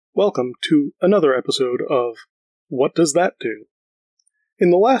Welcome to another episode of What Does That Do? In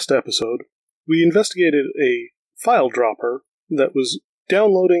the last episode, we investigated a file dropper that was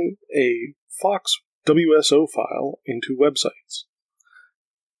downloading a Fox WSO file into websites.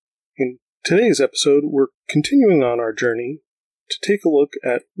 In today's episode, we're continuing on our journey to take a look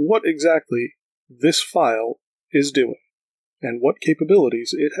at what exactly this file is doing and what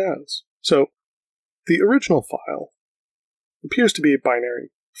capabilities it has. So, the original file appears to be a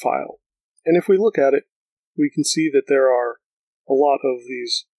binary file, and if we look at it, we can see that there are a lot of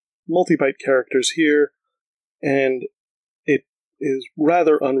these multi-byte characters here, and it is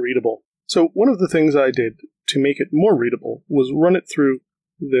rather unreadable. So one of the things I did to make it more readable was run it through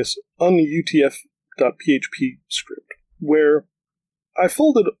this unutf.php script, where I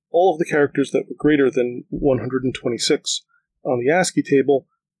folded all of the characters that were greater than 126 on the ASCII table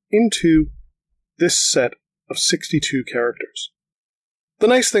into this set of 62 characters. The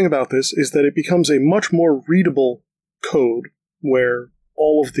nice thing about this is that it becomes a much more readable code where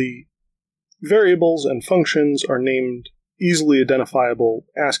all of the variables and functions are named easily identifiable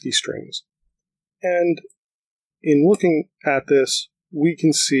ASCII strings. And in looking at this, we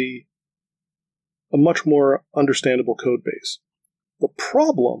can see a much more understandable code base. The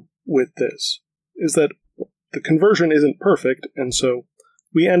problem with this is that the conversion isn't perfect, and so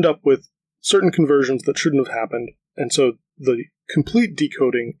we end up with certain conversions that shouldn't have happened, and so the complete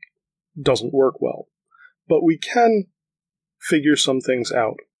decoding doesn't work well. But we can figure some things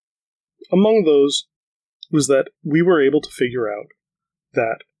out. Among those was that we were able to figure out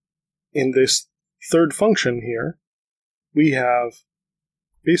that in this third function here, we have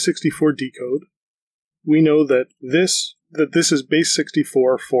base64 decode. We know that this is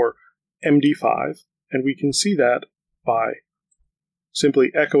base64 for MD5, and we can see that by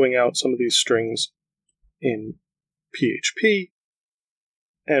simply echoing out some of these strings in PHP,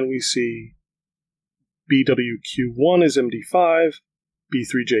 and we see BWQ1 is MD5,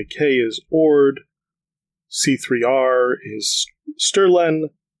 B3JK is ORD, C3R is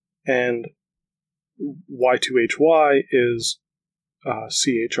strlen, and Y2HY is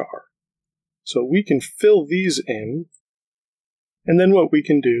CHR. So we can fill these in, and then what we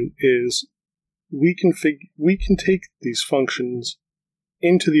can do is we can take these functions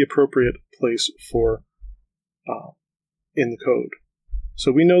into the appropriate place for in the code.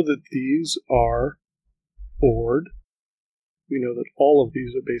 So we know that these are ORD. We know that all of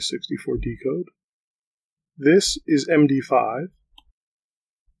these are base64 decode. This is MD5.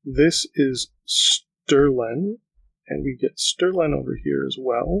 This is strlen, and we get strlen over here as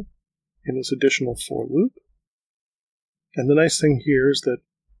well in this additional for loop. And the nice thing here is that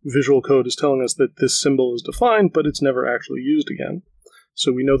Visual Code is telling us that this symbol is defined, but it's never actually used again.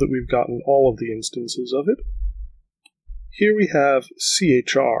 So we know that we've gotten all of the instances of it. Here we have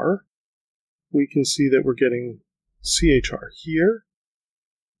CHR. We can see that we're getting CHR here,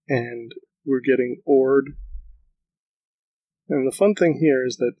 and we're getting ORD. And the fun thing here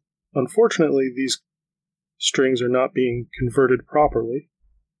is that, unfortunately, these strings are not being converted properly,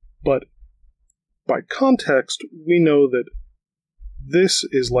 but by context, we know that this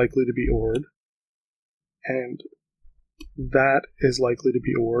is likely to be ORD, and that is likely to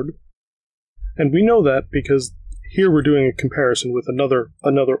be ORD. And we know that because here we're doing a comparison with another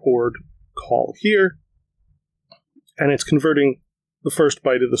ORD call here, and it's converting the first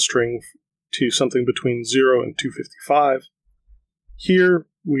byte of the string to something between 0 and 255. Here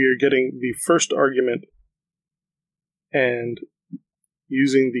we are getting the first argument and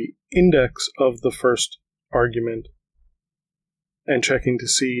using the index of the first argument and checking to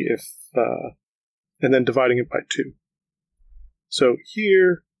see if, and then dividing it by 2. So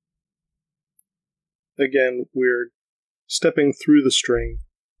here, again, we're stepping through the string,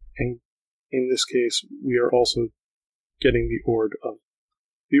 and in this case, we are also getting the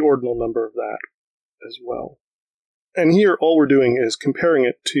ordinal number of that as well. And here, all we're doing is comparing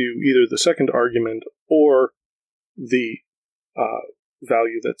it to either the second argument or the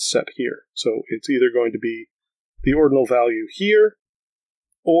value that's set here. So it's either going to be the ordinal value here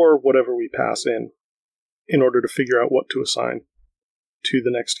or whatever we pass in order to figure out what to assign to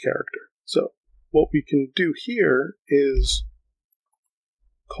the next character. So what we can do here is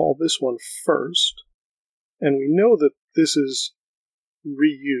call this one first, and we know that this is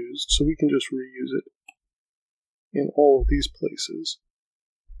reused, so we can just reuse it in all of these places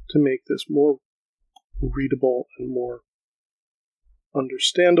to make this more readable and more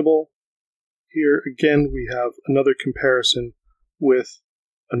understandable. Here again we have another comparison with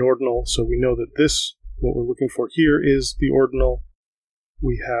an ordinal, so we know that this, what we're looking for here, is the ordinal.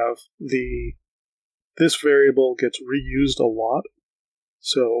 We have this variable gets reused a lot,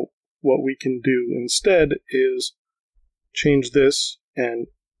 So what we can do instead is change this, and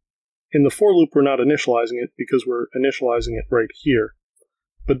in the for loop we're not initializing it because we're initializing it right here.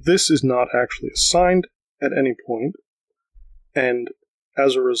 But this is not actually assigned at any point, and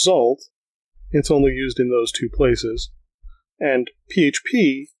as a result, it's only used in those two places. And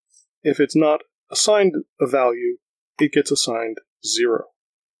PHP, if it's not assigned a value, it gets assigned 0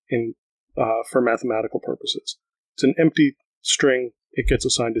 for mathematical purposes. It's an empty string, it gets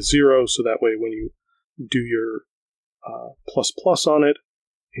assigned to 0, so that way when you do your ++ on it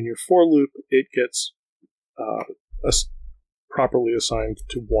in your for loop, it gets properly assigned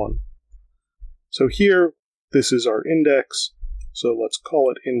to 1. So here, this is our index, so let's call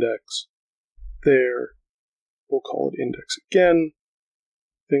it index. There, we'll call it index again.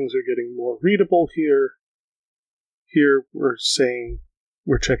 Things are getting more readable here. Here we're saying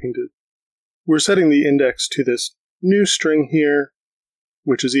we're setting the index to this new string here,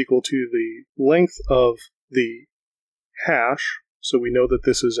 which is equal to the length of the hash. So we know that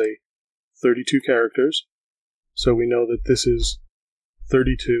this is a 32 characters. So we know that this is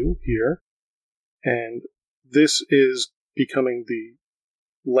 32 here. And this is becoming the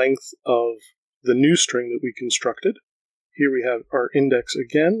length of the new string that we constructed. Here we have our index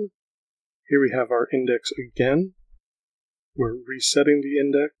again. Here we have our index again. We're resetting the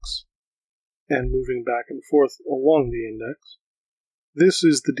index and moving back and forth along the index. This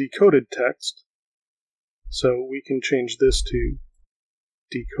is the decoded text, so we can change this to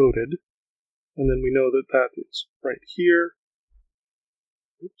decoded, and then we know that that is right here.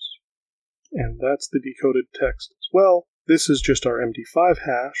 Oops. And that's the decoded text as well. This is just our MD5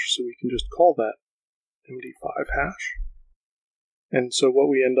 hash, so we can just call that MD5 hash. And so what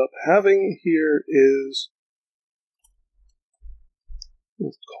we end up having here is,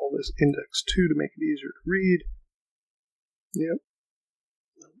 let's call this index2 to make it easier to read. Yep.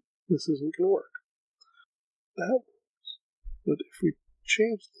 This isn't going to work. That works. But if we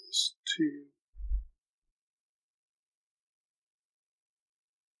change this to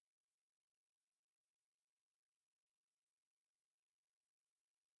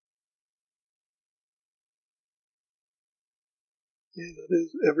that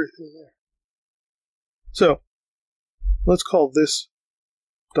is everything there. So let's call this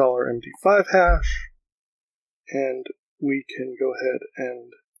 $MD5 hash, and we can go ahead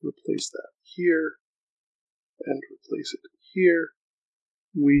and replace that here and replace it here.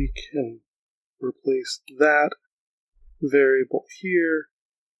 We can replace that variable here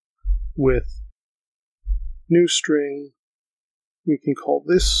with new string. We can call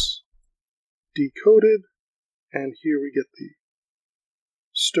this decoded, and here we get the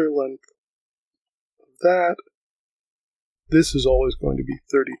stir length of that. This is always going to be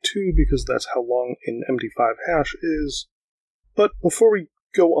 32 because that's how long an MD5 hash is. But before we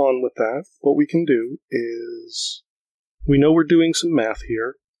go on with that, what we can do is, we know we're doing some math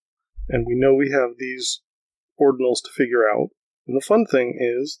here, and we know we have these ordinals to figure out. And the fun thing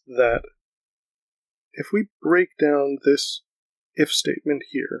is that if we break down this if statement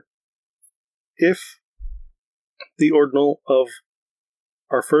here, if the ordinal of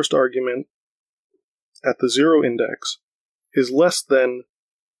our first argument at the 0 index is less than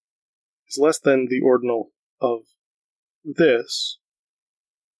the ordinal of this,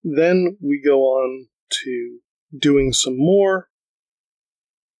 then we go on to doing some more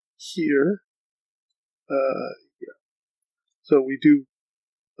here. So we do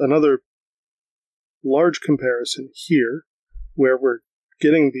another large comparison here, where we're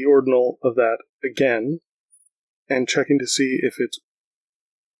getting the ordinal of that again and checking to see if it's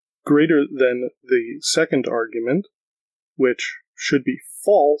greater than the second argument, which should be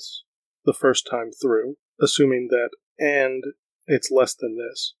false the first time through, assuming that and it's less than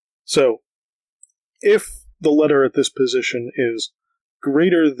this. So if the letter at this position is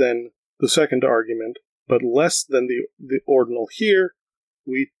greater than the second argument, but less than the ordinal here,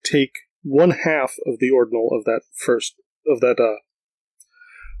 we take 1/2 of the ordinal of that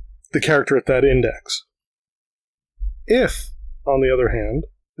the character at that index. If, on the other hand,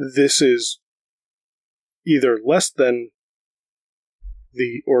 this is either less than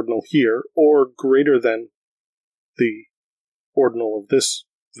the ordinal here or greater than the ordinal of this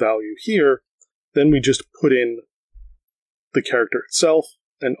value here, then we just put in the character itself,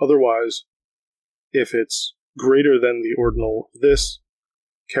 and otherwise, if it's greater than the ordinal of this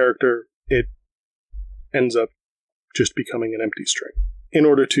character, it ends up just becoming an empty string in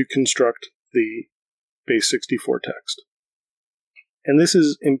order to construct the base 64 text. And this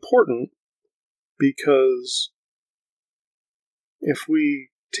is important because if we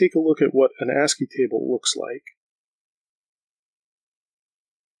take a look at what an ASCII table looks like,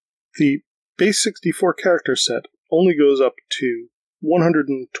 the base 64 character set only goes up to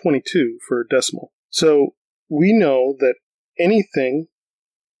 122 for a decimal. So we know that anything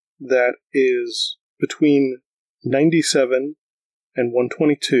that is between 97 and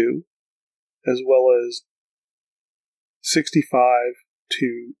 122, as well as 65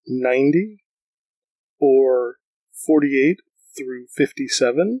 to 90, or 48 through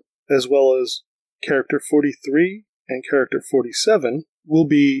 57, as well as character 43 and character 47,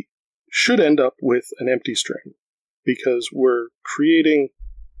 should end up with an empty string, because we're creating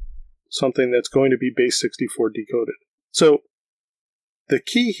something that's going to be base 64 decoded. So the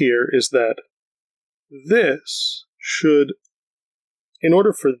key here is that this should, in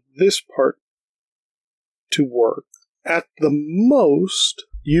order for this part to work, at the most,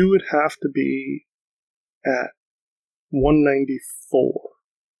 you would have to be at 194.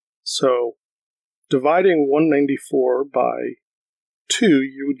 So dividing 194 by 2,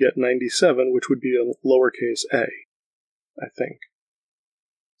 you would get 97, which would be a lowercase a, I think.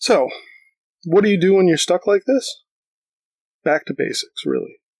 So, what do you do when you're stuck like this? Back to basics,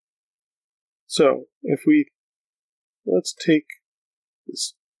 really. So, let's take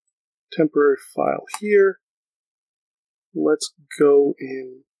this temporary file here. Let's go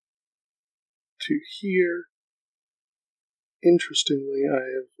in to here. Interestingly,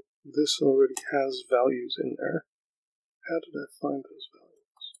 this already has values in there. How did I find those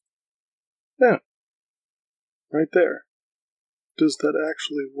values? Yeah, right there. Does that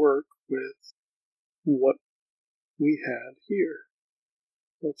actually work with what we had here?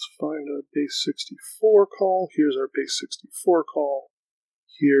 Let's find our base 64 call. Here's our base 64 call.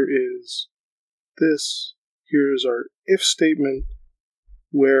 Here is this. Here's our if statement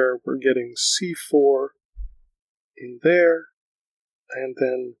where we're getting C4 in there. And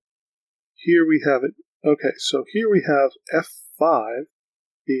then here we have it. Okay, so here we have F5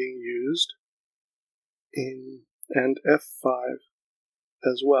 being used and F5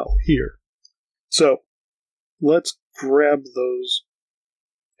 as well here. So let's grab those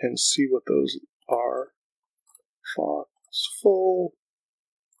and see what those are. Fox full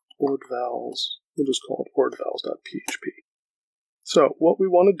ordvals. We'll just call it ordvals.php. So what we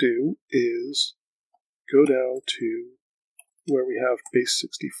want to do is go down to where we have base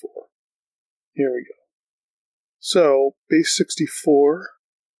 64. Here we go. So base 64,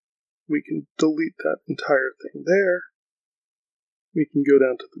 we can delete that entire thing there. We can go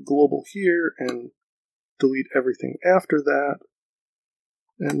down to the global here and delete everything after that.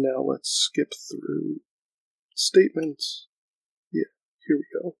 And now let's skip through statements. Yeah, here we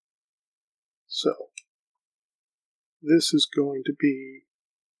go. So this is going to be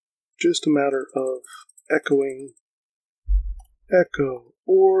just a matter of echoing echo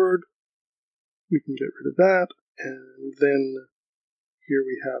ord. We can get rid of that. And then here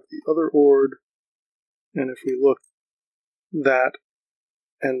we have the other ord. And if we look, that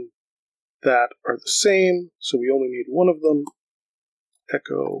and that are the same, so we only need one of them.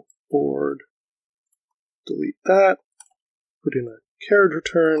 Echo ord, delete that, put in a carriage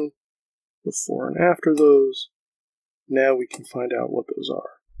return before and after those. Now we can find out what those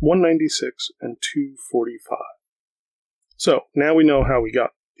are. 196 and 245. So now we know how we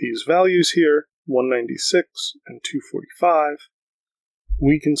got these values here, 196 and 245.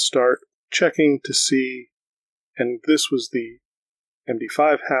 We can start checking to see, and this was the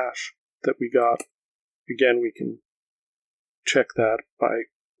MD5 hash that we got. Again, we can check that by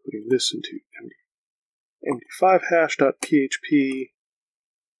putting this into md5hash.php.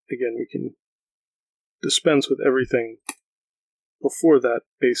 Again, we can dispense with everything before that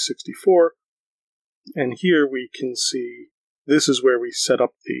base 64. And here we can see this is where we set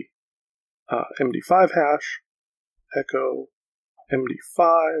up the MD5 hash, echo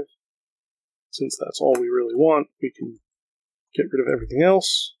MD5. Since that's all we really want, we can get rid of everything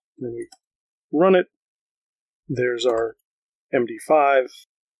else. And then we run it. There's our MD5.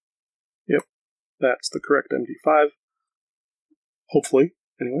 Yep, that's the correct MD5. Hopefully,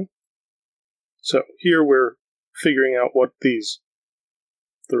 anyway. So here we're figuring out what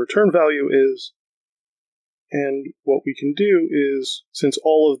the return value is. And what we can do is, since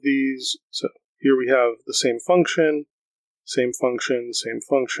all of these, so here we have the same function, same function, same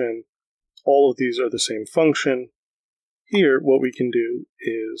function. All of these are the same function. Here, what we can do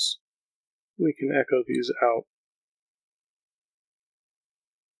is we can echo these out.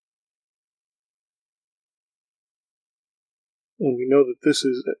 And we know that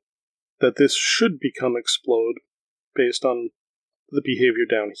this should become explode based on the behavior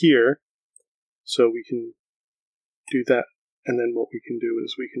down here. So we can do that. And then what we can do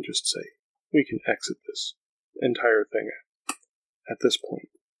is we can just say, we can exit this entire thing at this point.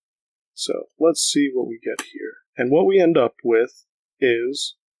 So let's see what we get here. And what we end up with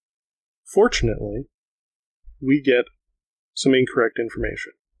is, fortunately, we get some incorrect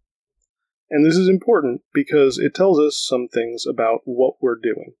information. And this is important because it tells us some things about what we're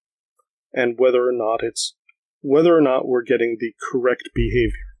doing and whether or not we're getting the correct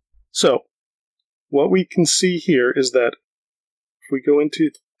behavior. So, what we can see here is that if we go into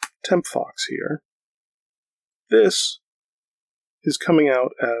tempfox here, this is coming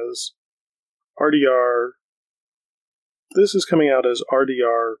out as RDR. This is coming out as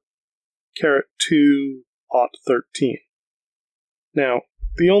RDR _2 auth13. Now,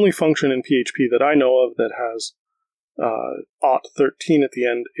 the only function in PHP that I know of that has auth13 at the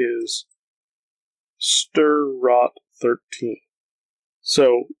end is stirrot13.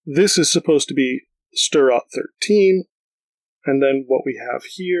 So this is supposed to be stirrot13, and then what we have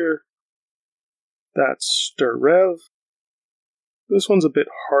here, that's stirrev. This one's a bit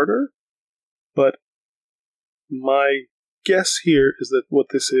harder, but my guess here is that what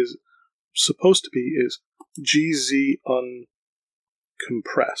this is supposed to be is gz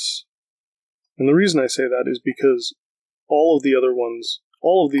uncompress. And the reason I say that is because all of these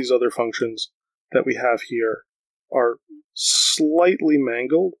other functions that we have here are slightly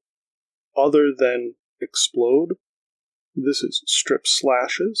mangled other than explode. This is strip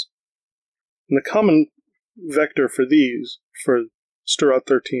slashes. And the common vector for these, for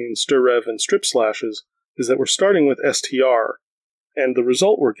stirrot13, stirrev, and strip slashes, is that we're starting with str, and the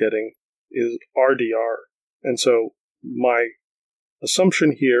result we're getting is rdr. And so my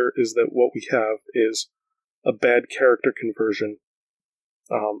assumption here is that what we have is a bad character conversion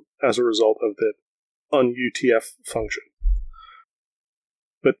as a result of the unutf function.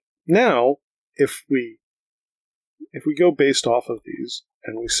 But now, if we go based off of these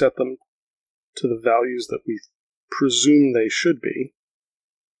and we set them to the values that we presume they should be,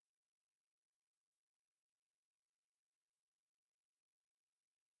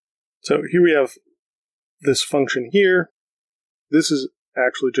 so here we have this function here. This is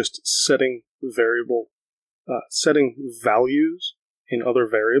actually just setting values in other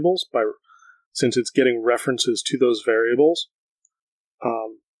variables since it's getting references to those variables,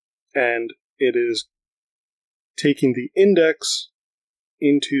 and it is taking the index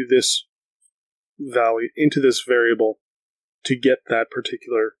into this variable to get that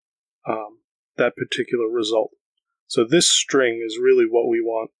particular result. So this string is really what we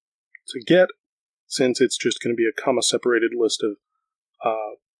want to get, since it's just going to be a comma-separated list of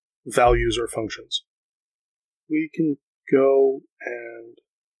values or functions. We can go and,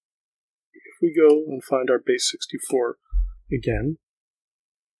 if we go and find our base 64 again,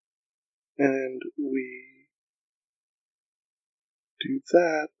 and we do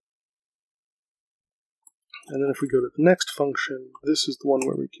that, and then if we go to the next function, this is the one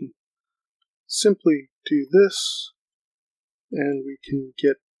where we can simply do this, and we can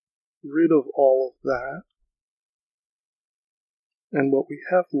get rid of all of that. And what we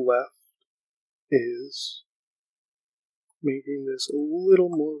have left is making this a little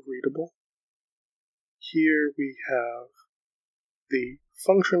more readable. Here we have the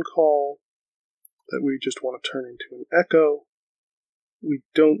function call that we just want to turn into an echo. We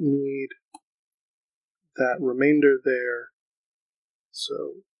don't need that remainder there.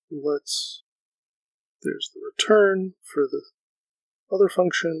 So there's the return for the other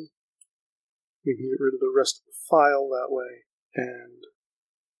function. We can get rid of the rest of the file that way, and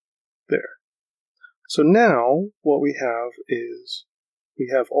there. So now what we have is we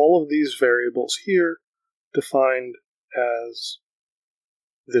have all of these variables here defined as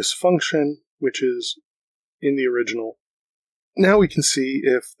this function, which is in the original. Now we can see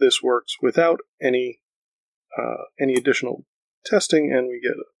if this works without any additional testing, and we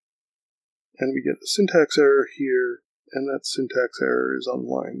get a syntax error here, and that syntax error is on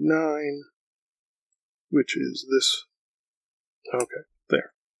line 9, which is this. Okay,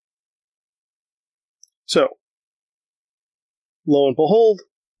 there. So, lo and behold,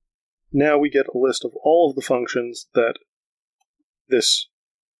 now we get a list of all of the functions that this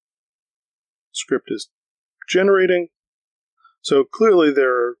script is generating. So clearly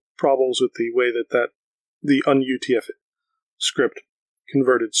there are problems with the way that the unutf script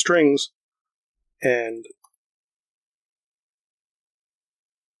converted strings, and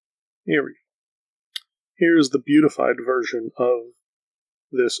here we go. Here's the beautified version of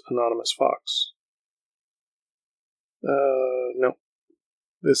this anonymous fox. No,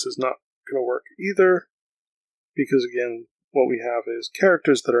 this is not going to work either, because again, what we have is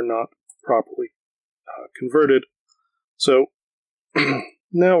characters that are not properly converted. So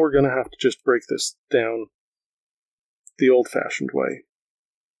now we're going to have to just break this down the old-fashioned way.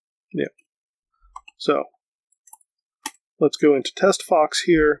 Yeah. So let's go into testfox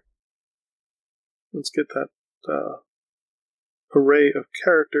here. Let's get that array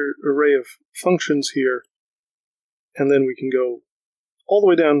of functions here, and then we can go all the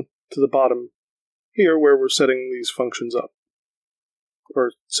way down to the bottom here where we're setting these functions up,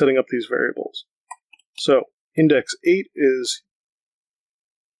 or setting up these variables. So index 8 is,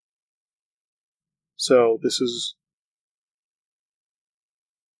 so this is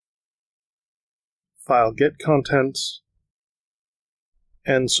file get contents,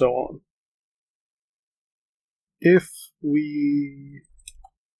 and so on. If we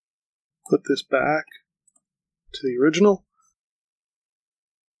put this back to the original,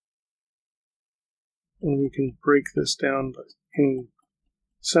 and we can break this down in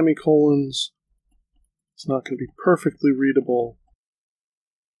semicolons, it's not going to be perfectly readable,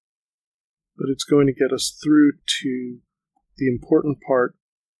 but it's going to get us through to the important part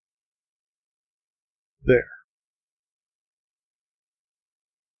there.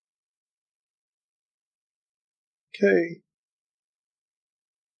 Okay.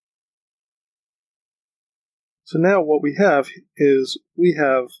 So now what we have is we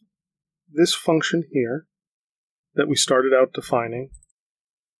have this function here that we started out defining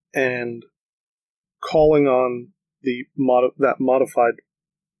and calling on that modified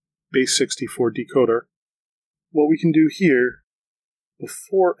base64 decoder. What we can do here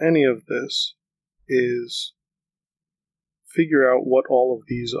before any of this is figure out what all of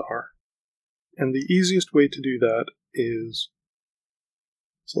these are. And the easiest way to do that is,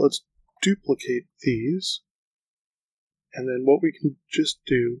 so let's duplicate these, and then what we can just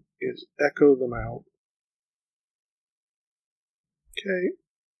do is echo them out. Okay.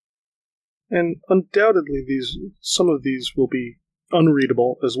 And undoubtedly some of these will be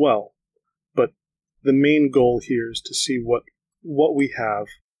unreadable as well, but the main goal here is to see what we have,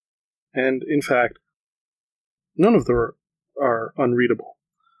 and in fact, none of them are unreadable.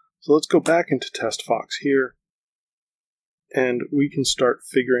 So let's go back into testfox here, and we can start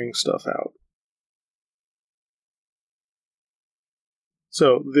figuring stuff out.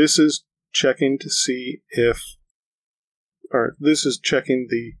 So this is checking to see if, or this is checking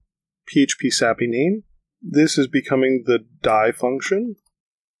the PHP SAPI name. This is becoming the die function,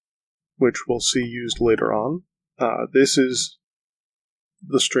 which we'll see used later on. This is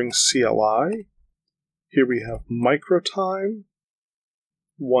the string CLI. Here we have microtime,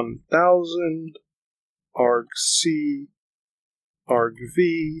 1000, argc,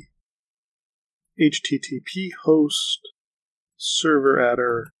 argv, HTTP host, server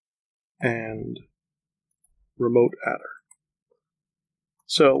adder, and remote adder.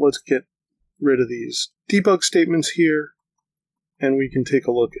 So let's get rid of these debug statements here, and we can take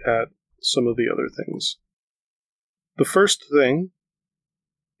a look at some of the other things. The first thing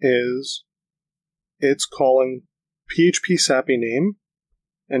is it's calling PHP SAPI name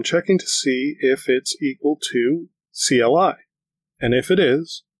and checking to see if it's equal to CLI. And if it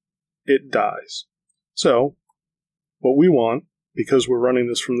is, it dies. So what we want, because we're running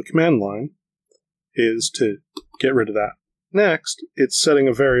this from the command line, is to get rid of that. Next, it's setting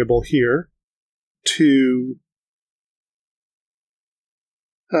a variable here to,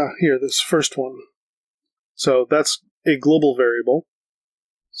 this first one. So that's a global variable.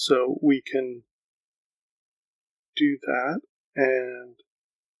 So we can do that, and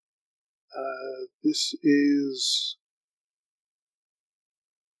this is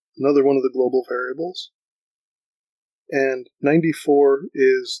another one of the global variables. And 94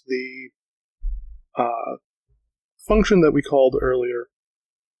 is the function that we called earlier.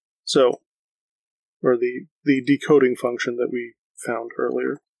 So, or the decoding function that we found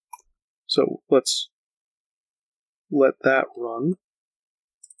earlier. So let's let that run,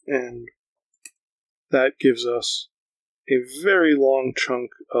 and that gives us a very long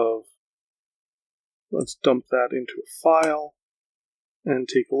chunk of, let's dump that into a file and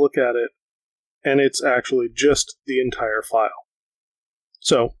take a look at it, and it's actually just the entire file.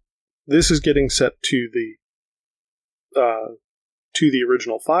 So this is getting set to the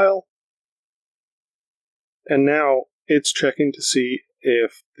original file, and now it's checking to see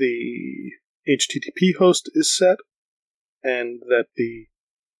if the HTTP host is set, and that the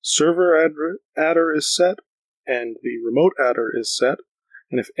server adder is set, and the remote adder is set,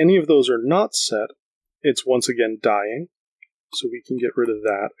 and if any of those are not set, it's once again dying, so we can get rid of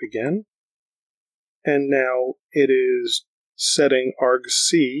that again. And now it is setting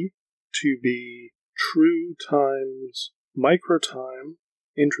argc to be true times microtime,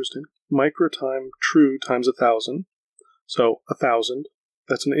 interesting, microtime true times 1000, so 1000.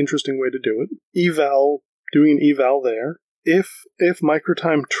 That's an interesting way to do it. Eval, doing an eval there, if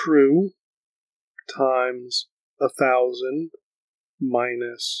microtime true times 1,000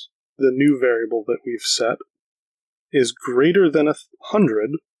 minus the new variable that we've set is greater than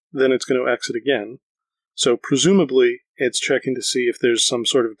 100, then it's going to exit again. So presumably it's checking to see if there's some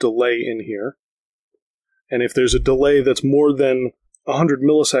sort of delay in here. And if there's a delay that's more than 100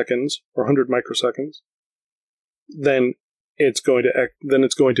 milliseconds or 100 microseconds, then it's going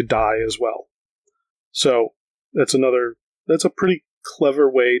to die as well. So that's a pretty clever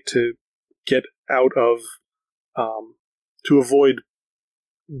way to get out of, to avoid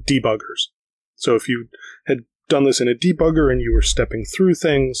debuggers. So if you had done this in a debugger and you were stepping through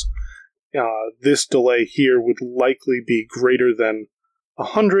things, this delay here would likely be greater than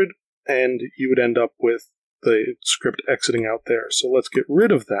 100, and you would end up with the script exiting out there. So let's get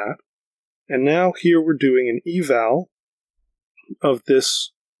rid of that. And now here we're doing an eval of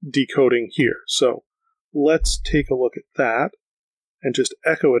this decoding here. So let's take a look at that and just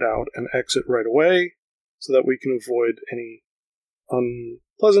echo it out and exit right away so that we can avoid any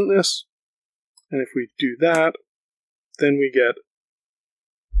unpleasantness. And if we do that, then we get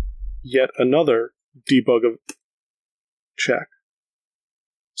yet another debug of check.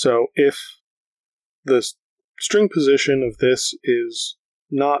 So if the string position of this is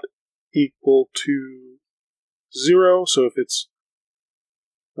not equal to 0, so if it's,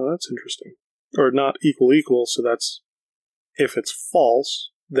 oh, that's interesting, or not equal, so that's if it's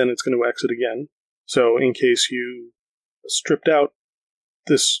false, then it's going to exit again. So in case you stripped out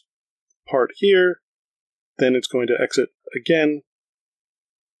this part here, then it's going to exit again.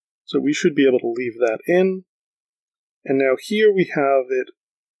 So we should be able to leave that in. And now here we have it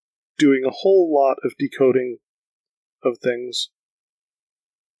doing a whole lot of decoding of things.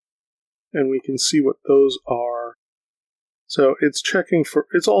 And we can see what those are. So it's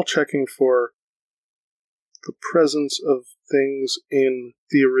all checking for the presence of things in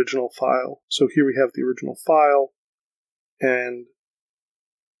the original file. So here we have the original file, and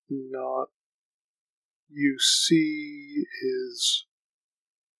not UC is,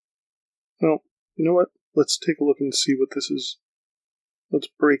 well, you know what? Let's take a look and see what this is. Let's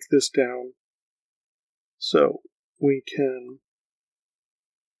break this down. So we can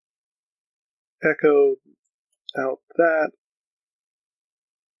echo out that.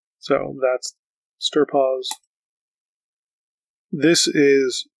 So that's stirpause. This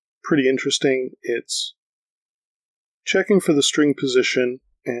is pretty interesting. It's checking for the string position,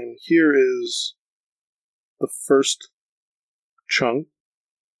 and here is the first chunk,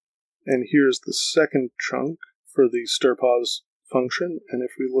 and here's the second chunk for the stirpause function. And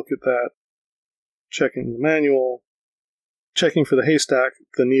if we look at that, checking the manual, checking for the haystack,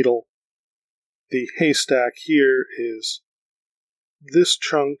 the needle. The haystack here is this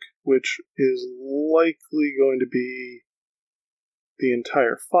chunk, which is likely going to be the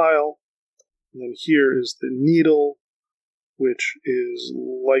entire file. And then here is the needle, which is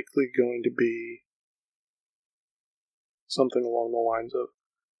likely going to be something along the lines of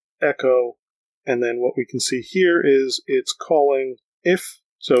echo. And then what we can see here is it's calling if,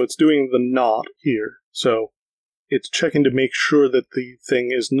 so it's doing the not here. So it's checking to make sure that the thing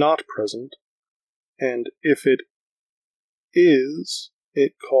is not present. And if it is,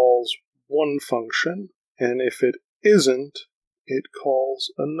 it calls one function. And if it isn't, it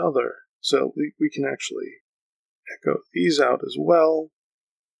calls another. So we can actually echo these out as well,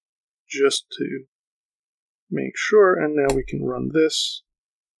 just to make sure. And now we can run this,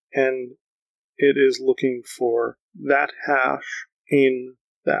 and it is looking for that hash in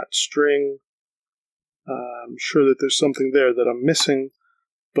that string. I'm sure that there's something there that I'm missing,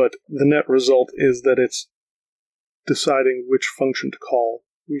 but the net result is that it's deciding which function to call.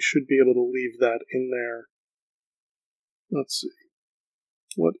 We should be able to leave that in there. Let's see.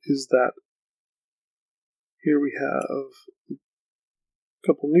 What is that? Here we have a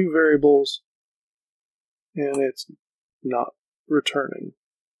couple new variables, and it's not returning.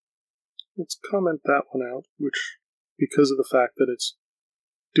 Let's comment that one out, which, because of the fact that it's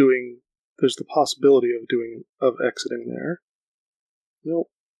doing, there's the possibility of exiting there. Nope.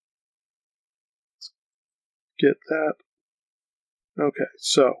 Get that. Okay,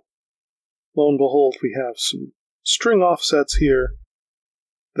 so lo and behold, we have some string offsets here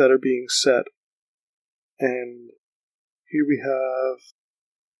that are being set, and here we have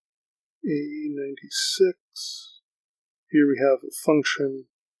A96. Here we have a function,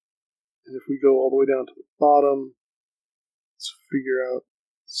 and if we go all the way down to the bottom, let's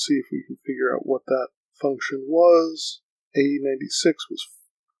see if we can figure out what that function was. A96 was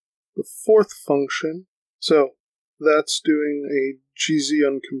the fourth function, so that's doing a GZ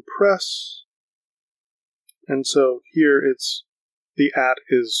uncompress, And so here it's the @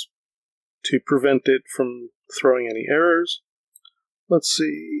 is to prevent it from throwing any errors. Let's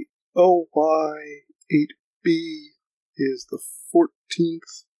see, OY8B is the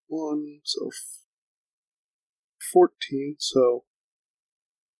 14th one, so 14, so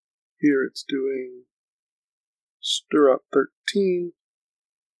here it's doing stir up 13,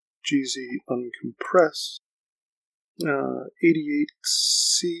 GZ uncompress,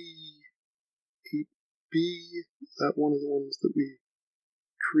 88C 8B, is that one of the ones that we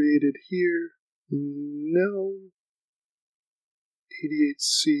created here? No.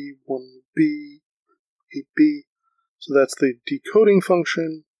 88C1B, 8B, so that's the decoding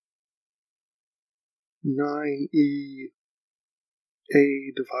function. 9E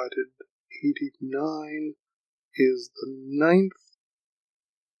A divided 89 is the 9th.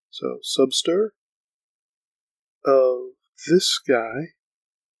 So substir of this guy.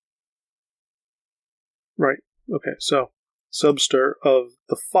 Right, okay, so substir of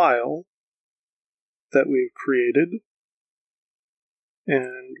the file that we've created.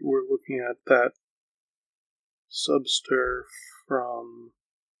 And we're looking at that substir from,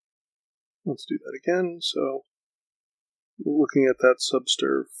 let's do that again. So we're looking at that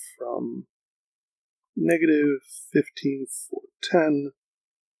substir from -15,410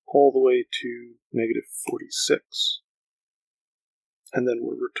 all the way to -46. And then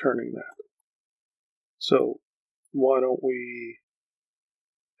we're returning that. So why don't we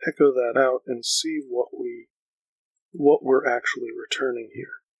echo that out and see what we're actually returning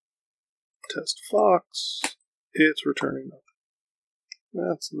here. Test Fox, it's returning nothing.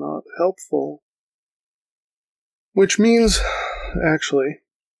 That's not helpful. Which means, actually,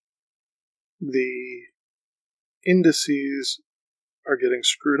 the indices are getting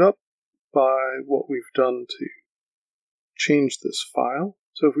screwed up by what we've done to change this file.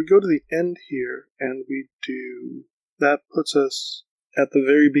 So if we go to the end here and we do, that puts us at the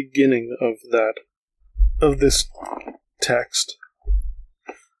very beginning of this text.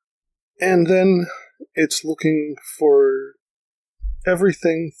 And then it's looking for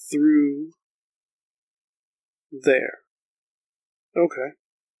everything through there. Okay.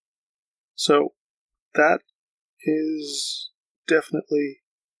 So that is definitely,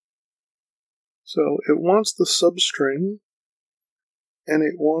 so it wants the substring and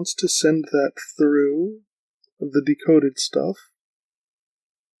it wants to send that through the decoded stuff.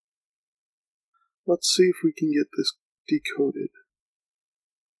 Let's see if we can get this decoded.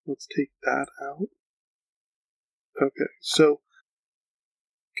 Let's take that out. Okay, so,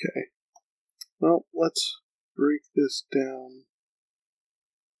 okay. Well, let's break this down.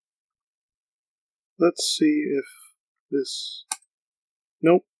 Let's see if this,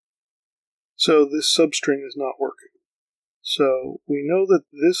 nope. So this substring is not working. So we know that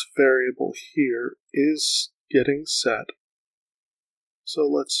this variable here is getting set. So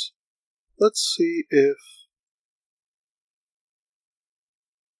let's see if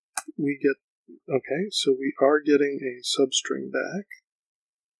we get, okay, so we are getting a substring back.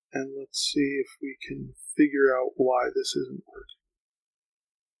 And let's see if we can figure out why this isn't working.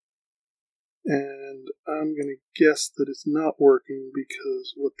 And I'm going to guess that it's not working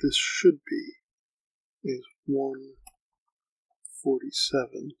because what this should be is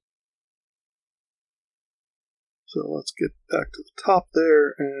 147. So let's get back to the top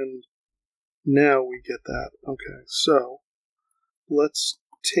there, and now we get that. Okay, so let's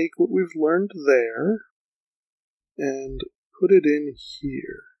take what we've learned there and put it in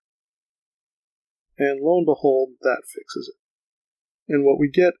here. And lo and behold, that fixes it. And what we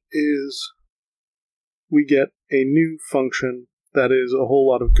get is we get a new function that is a whole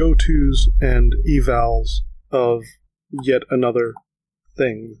lot of gotos and evals of yet another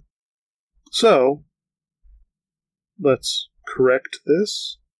thing. So let's correct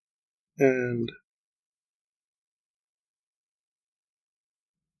this and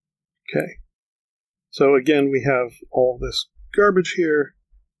okay. So again, we have all this garbage here,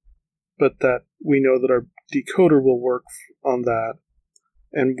 but that we know that our decoder will work on that.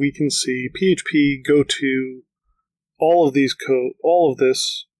 And we can see PHP go to all of these code, all of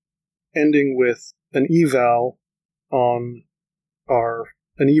this ending with an eval on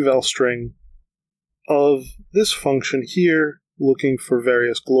an eval string of this function here, looking for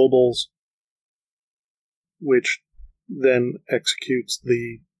various globals, which then executes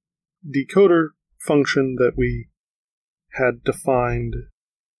the decoder function that we had defined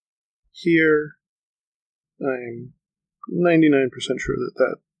here. I'm 99% sure that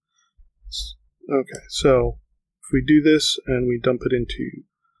that's okay. So if we do this and we dump it into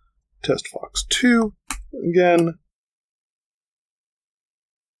testfox2 again,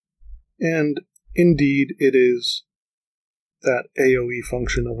 and indeed it is that AOE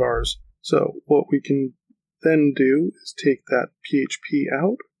function of ours. So what we can then do is take that PHP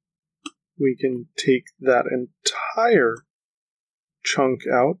out. We can take that entire chunk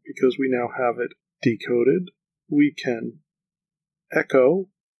out because we now have it decoded. We can echo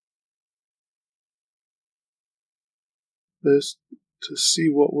this to see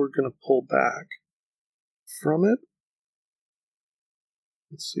what we're going to pull back from it.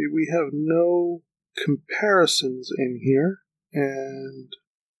 Let's see, we have no comparisons in here, and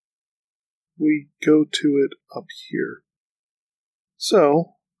we go to it up here.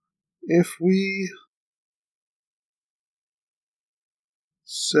 So, if we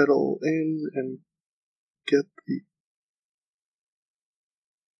settle in and get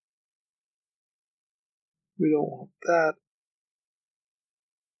we don't want that.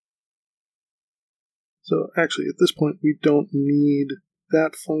 So actually, at this point, we don't need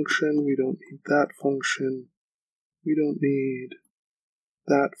that function, we don't need that function, we don't need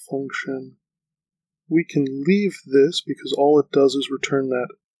that function. We can leave this because all it does is return that.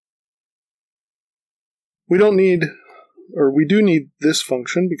 We don't need, or we do need this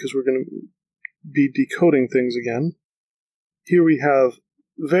function because we're going to be decoding things again. Here we have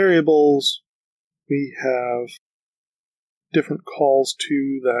variables, we have different calls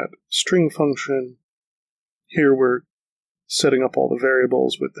to that string function. Here we're setting up all the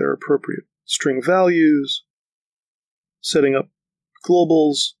variables with their appropriate string values, setting up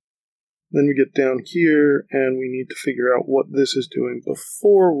globals. Then we get down here and we need to figure out what this is doing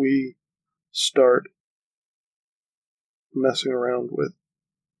before we start messing around with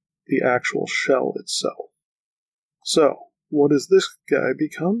the actual shell itself. So, what does this guy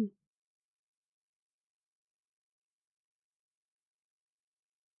become?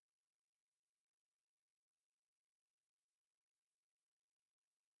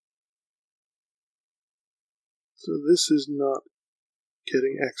 So this is not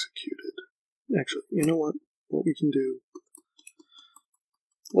getting executed. Actually, you know what? What we can do,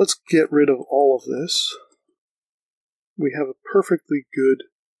 let's get rid of all of this. We have a perfectly good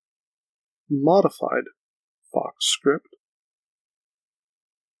modified Fox script.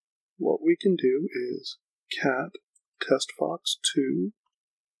 What we can do is cat testfox2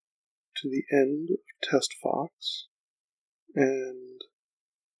 to the end of testfox, and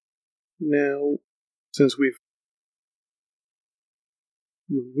now, since we've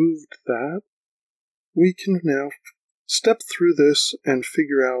removed that, we can now step through this and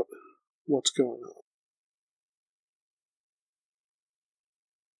figure out what's going on.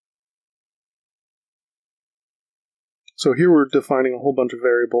 So here we're defining a whole bunch of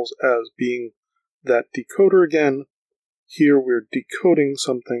variables as being that decoder again. Here we're decoding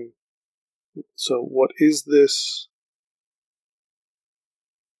something. So what is this?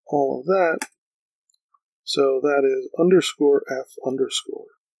 All of that. So that is underscore f underscore.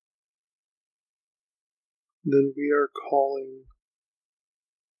 Then we are calling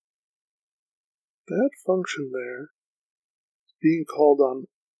that function there being called on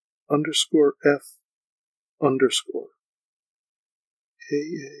underscore f underscore.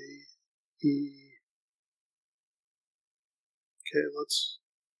 A-A-E. Okay, let's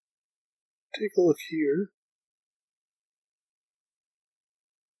take a look here.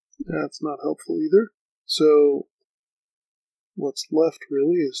 That's not helpful either. So what's left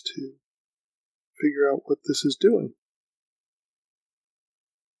really is to figure out what this is doing.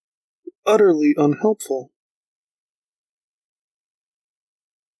 Utterly unhelpful.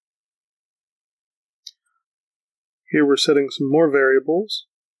 Here we're setting some more variables.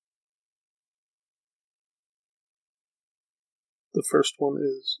 The first one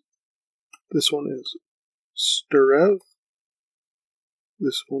is, this one is stirrev.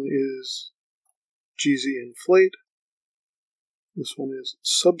 This one is gzinflate. This one is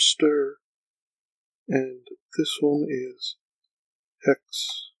substir. And this one is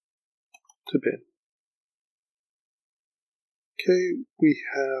hex to bin. Okay, we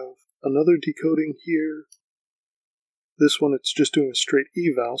have another decoding here. This one, it's just doing a straight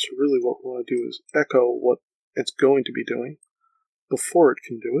eval, so really what we want to do is echo what it's going to be doing before it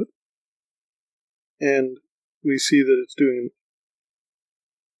can do it. And we see that it's doing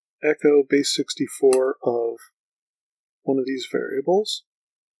echo base 64 of one of these variables.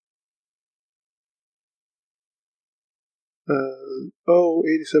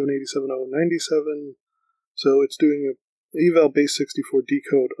 87, 87, 0, 97. So it's doing a eval base 64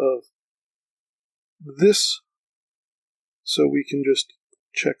 decode of this. So we can just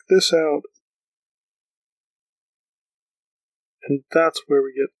check this out. And that's where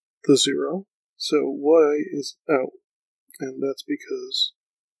we get the 0. So y is out. And that's because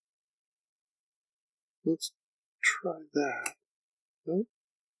Let's try that. Nope.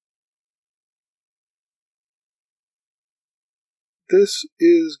 This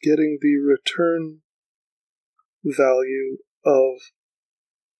is getting the return value of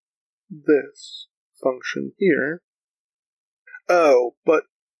this function here. Oh, but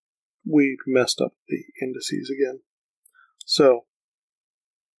we messed up the indices again. So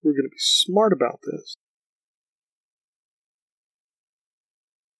we're going to be smart about this.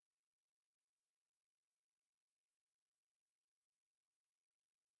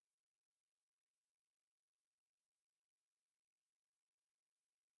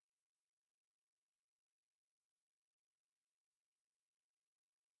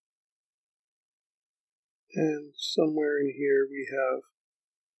 And somewhere in here we have,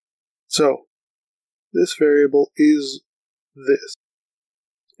 so this variable is this.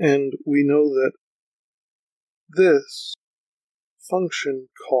 And we know that this function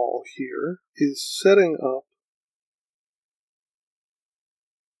call here is setting up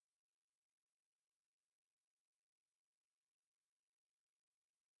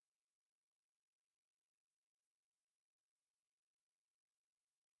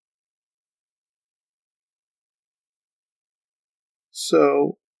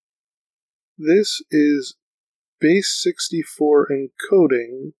so this is base 64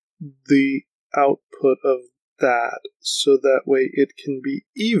 encoding the output of that so that way it can be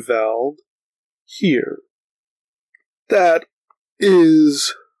evaled here. That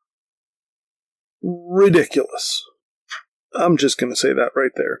is ridiculous. I'm just going to say that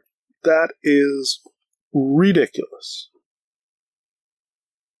right there. That is ridiculous.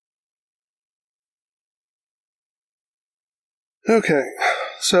 Okay,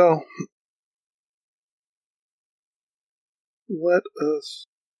 so let us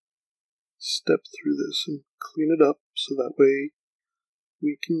step through this and clean it up so that way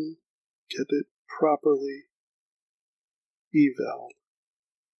we can get it properly eval.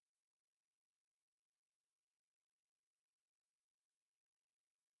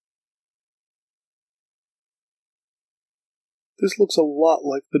 This looks a lot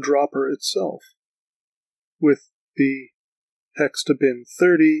like the dropper itself, with the hex to bin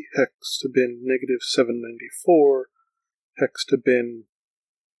 30, hex to bin negative 794, hex to bin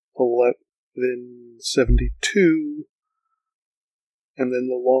 1172, and then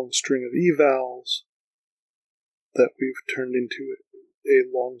the long string of evals that we've turned into a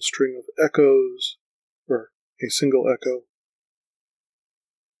long string of echoes, or a single echo.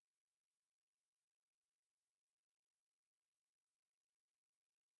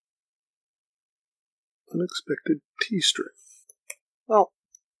 Unexpected T-string. Well,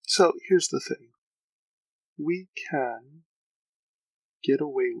 so here's the thing. We can get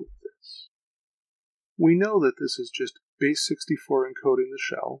away with this. We know that this is just base 64 encoding the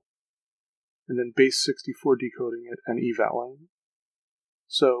shell, and then base 64 decoding it and evaling.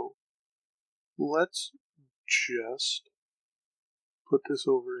 So let's just put this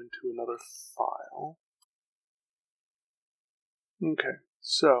over into another file. Okay,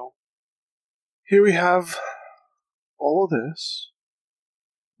 so here we have all of this.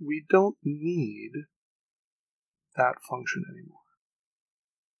 We don't need that function anymore.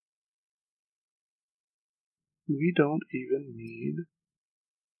 We don't even need,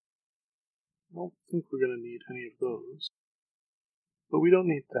 I don't think we're going to need any of those. But we don't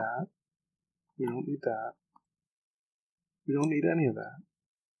need that. We don't need that. We don't need any of that.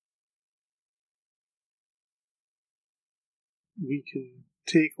 We can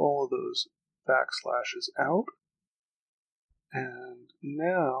take all of those backslashes out. And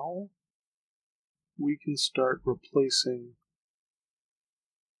now we can start replacing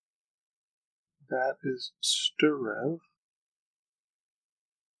that is strrev.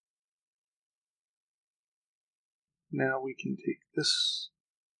 Now we can take this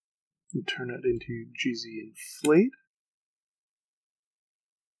and turn it into gzinflate.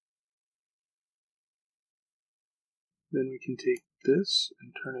 Then we can take this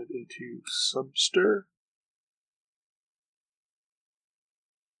and turn it into subster.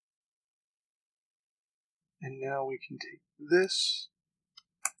 And now we can take this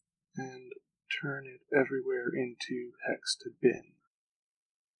and turn it everywhere into hex to bin.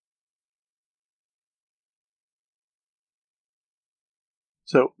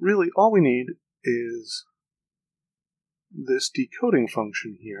 So really all we need is this decoding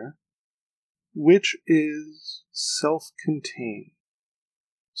function here, which is self-contained.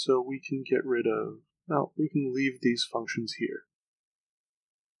 So we can get rid of, well, we can leave these functions here.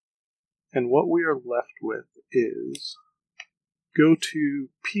 And what we are left with is go to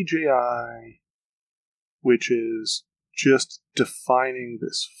PJI, which is just defining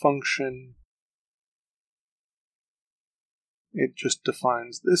this function, it just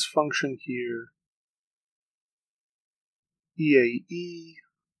defines this function here, EAE,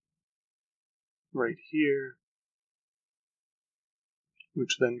 right here,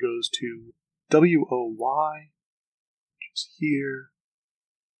 which then goes to WOY, which is here,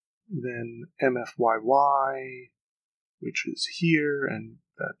 then MFYY, which is here, and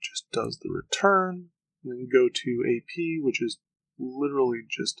that just does the return, and then go to AP, which is literally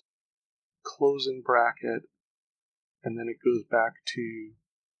just closing bracket, and then it goes back to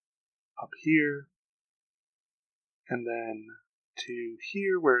up here, and then to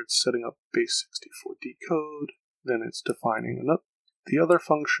here where it's setting up base64 decode, then it's defining the other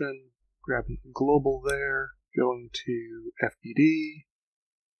function, grabbing the global there, going to FBD,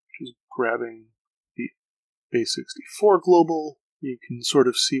 which is grabbing the base64 global. You can sort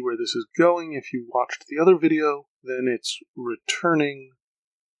of see where this is going if you watched the other video. Then it's returning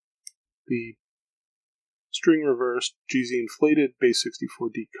the string reversed, GZ inflated,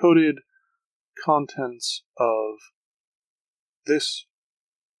 base64 decoded contents of this,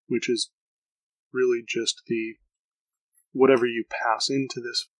 which is really just the whatever you pass into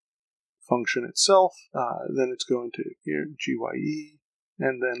this function itself. Then it's going to here, GYE,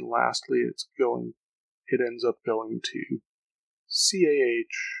 and then lastly it ends up going to CAHLJ,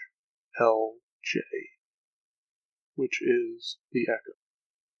 which is the echo,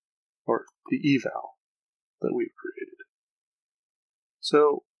 or the eval that we've created.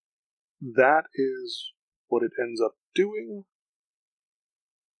 So that is what it ends up doing.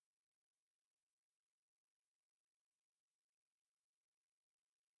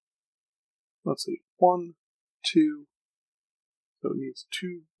 Let's see, 1, 2, so it needs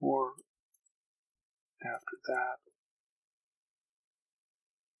 2 more after that.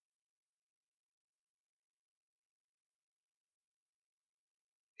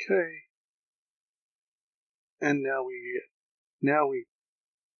 Okay. And now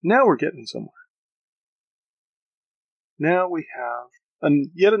we're getting somewhere. Now we have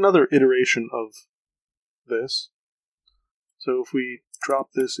yet another iteration of this. So if we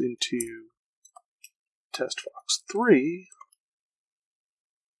drop this into testfox3,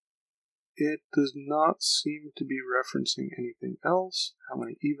 it does not seem to be referencing anything else. How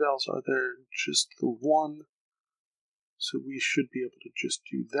many evals are there? Just the one. So we should be able to just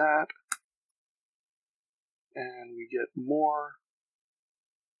do that. And we get more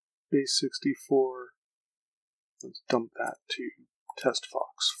base64. Let's dump that to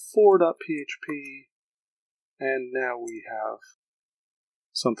testfox4.php. And now we have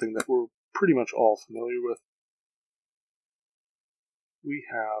something that we're pretty much all familiar with. We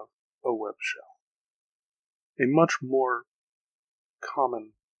have a web shell. A much more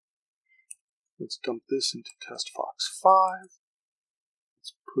common. Let's dump this into testfox5.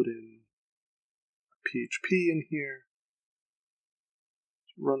 Let's put in PHP in here.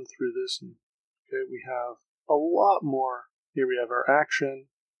 Let's run through this, and okay, we have a lot more. Here we have our action.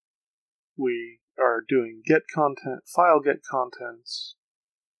 We are doing get content, file get contents.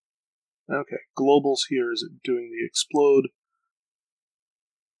 Okay, globals here is doing the explode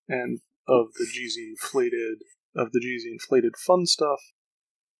and of the GZ inflated fun stuff.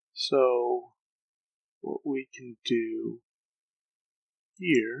 So what we can do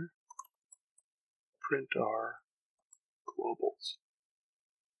here, print our globals.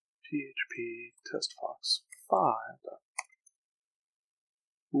 PHP testfox5.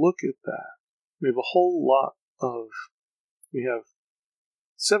 Look at that. We have a whole lot of, we have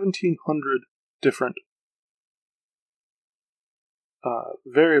 1,700 different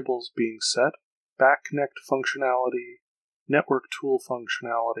variables being set, back connect functionality, network tool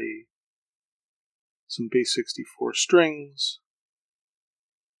functionality, some base64 strings,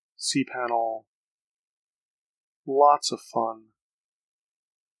 cpanel, lots of fun,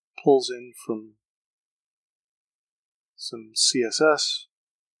 pulls in from some CSS,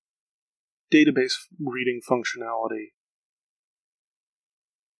 database reading functionality.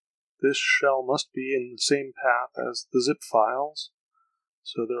 This shell must be in the same path as the zip files,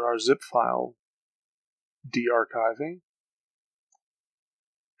 so there are zip file de-archiving,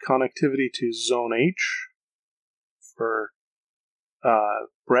 connectivity to Zone H for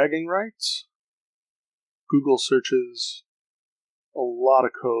bragging rights, Google searches, a lot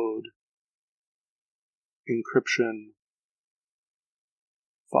of code, encryption,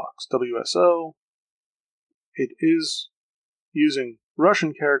 Fox WSO. It is using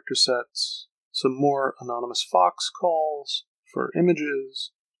Russian character sets, some more anonymous Fox calls for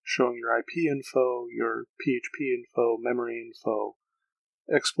images, showing your IP info, your PHP info, memory info,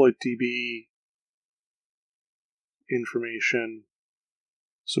 exploit DB information,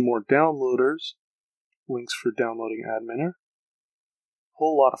 some more downloaders, links for downloading adminer,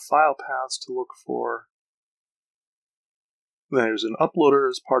 whole lot of file paths to look for. There's an uploader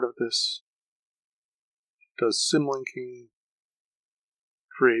as part of this. It does symlinking,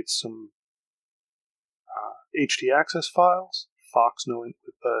 creates some htaccess files,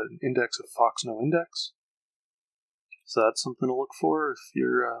 with an index of fox no index. So that's something to look for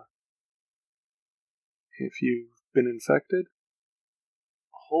if you've been infected.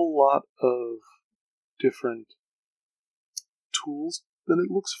 A whole lot of different tools that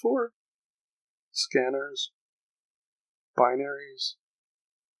it looks for. Scanners, binaries.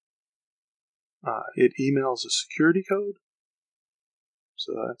 It emails a security code.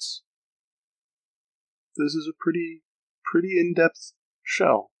 So this is a pretty in-depth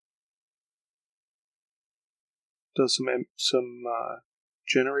shell. Does some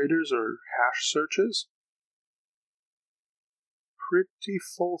generators or hash searches. Pretty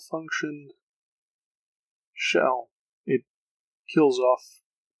full-functioned shell. It kills off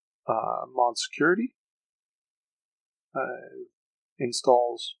mod security,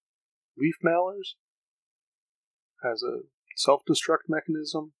 installs leaf mailers, has a self-destruct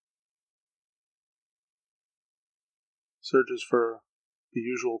mechanism, searches for the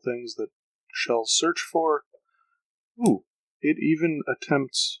usual things that shells search for. Ooh, it even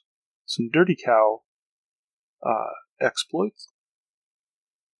attempts some dirty cow exploits,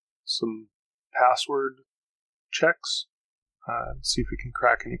 some password checks, see if we can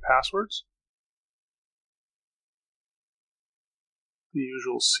crack any passwords. The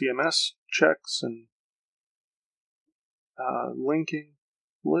usual CMS checks and linking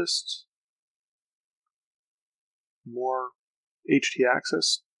lists. More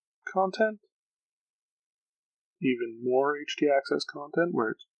htaccess content. Even more htaccess content where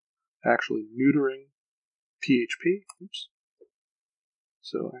it's actually neutering PHP. Oops.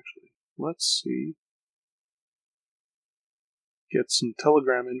 So actually, let's see. Get some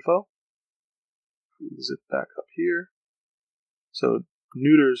Telegram info. Zip back up here. So it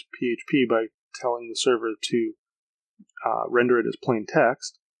neuters PHP by telling the server to render it as plain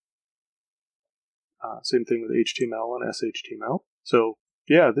text. Same thing with HTML and SHTML. So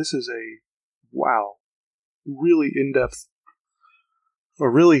yeah, this is a really in-depth,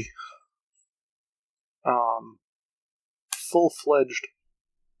 or really full-fledged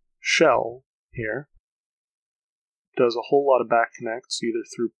shell here. Does a whole lot of back connects, either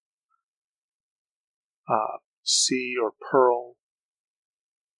through C or Perl.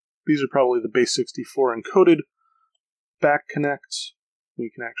 These are probably the base64 encoded back connects. We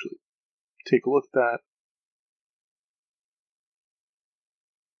can actually take a look at that.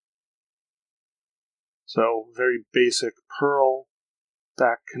 So very basic Perl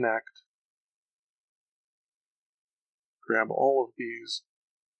back connect. Grab all of these.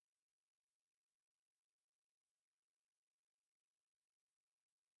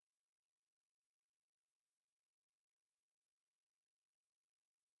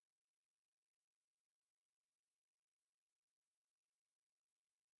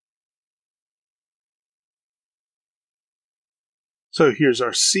 So here's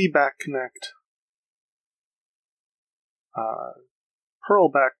our C back connect, Perl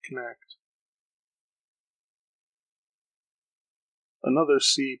back connect, another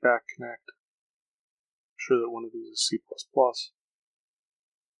C back connect. I'm sure that one of these is C++, or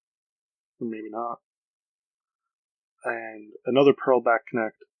maybe not. And another Perl back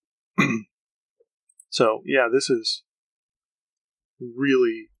connect. So yeah, this is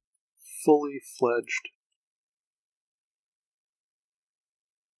really fully fledged.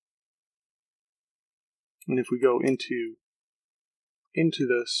 And if we go into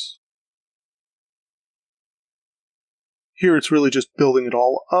this, here it's really just building it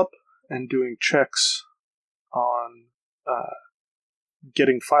all up and doing checks on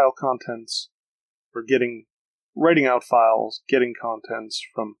getting file contents, or writing out files, getting contents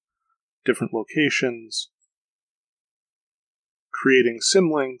from different locations, creating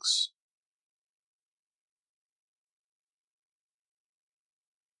symlinks.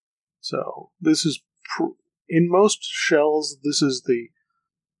 So this is, in most shells, this is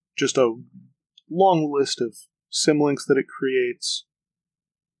just a long list of symlinks that it creates.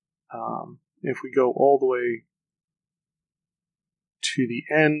 If we go all the way to the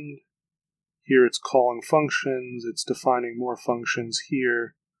end, here it's calling functions, it's defining more functions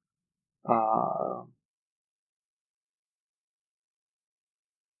here.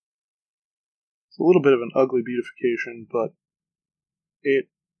 It's a little bit of an ugly beautification, but it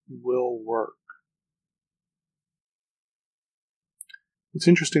will work. It's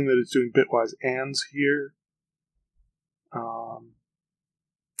interesting that it's doing bitwise ands here.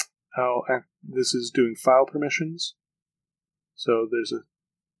 How this is doing file permissions. So there's a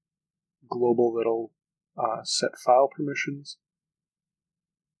global that'll set file permissions.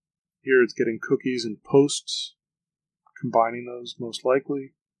 Here it's getting cookies and posts, combining those most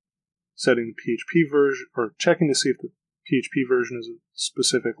likely, setting the PHP version, or checking to see if the PHP version is a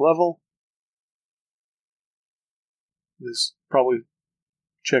specific level. This probably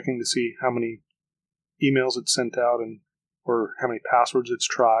checking to see how many emails it's sent out or how many passwords it's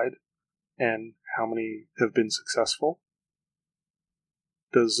tried and how many have been successful.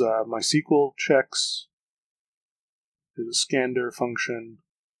 Does MySQL checks. There's a scandir function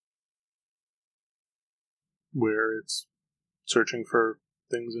where it's searching for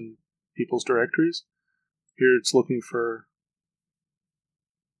things in people's directories. Here it's looking for,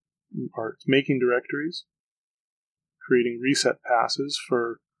 or it's making directories, creating reset passes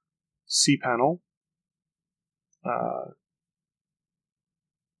for cpanel.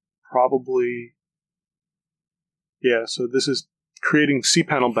 Probably, yeah, so this is creating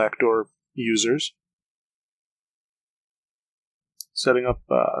cpanel backdoor users, setting up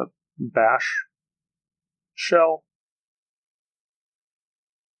bash shell.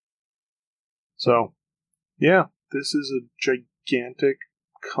 So, yeah, this is a gigantic,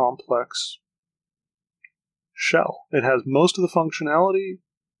 complex shell. It has most of the functionality,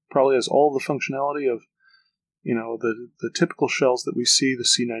 probably has all the functionality of, the typical shells that we see, the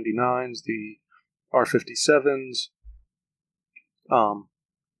C99s, the R57s,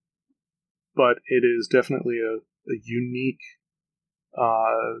 but it is definitely a unique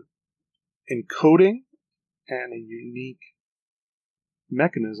encoding and a unique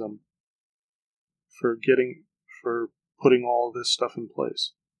mechanism for putting all of this stuff in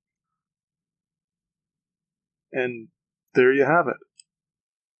place. And there you have it.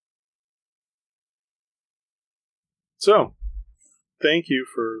 So, thank you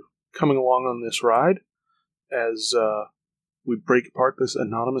for coming along on this ride as we break apart this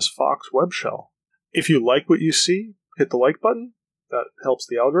anonymous Fox web shell. If you like what you see, hit the like button. That helps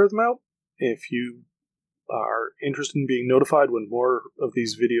the algorithm out. If you are interested in being notified when more of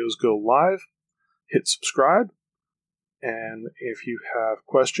these videos go live, hit subscribe. And if you have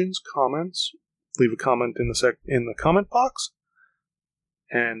questions, comments, leave a comment in the comment box.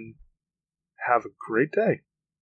 And have a great day.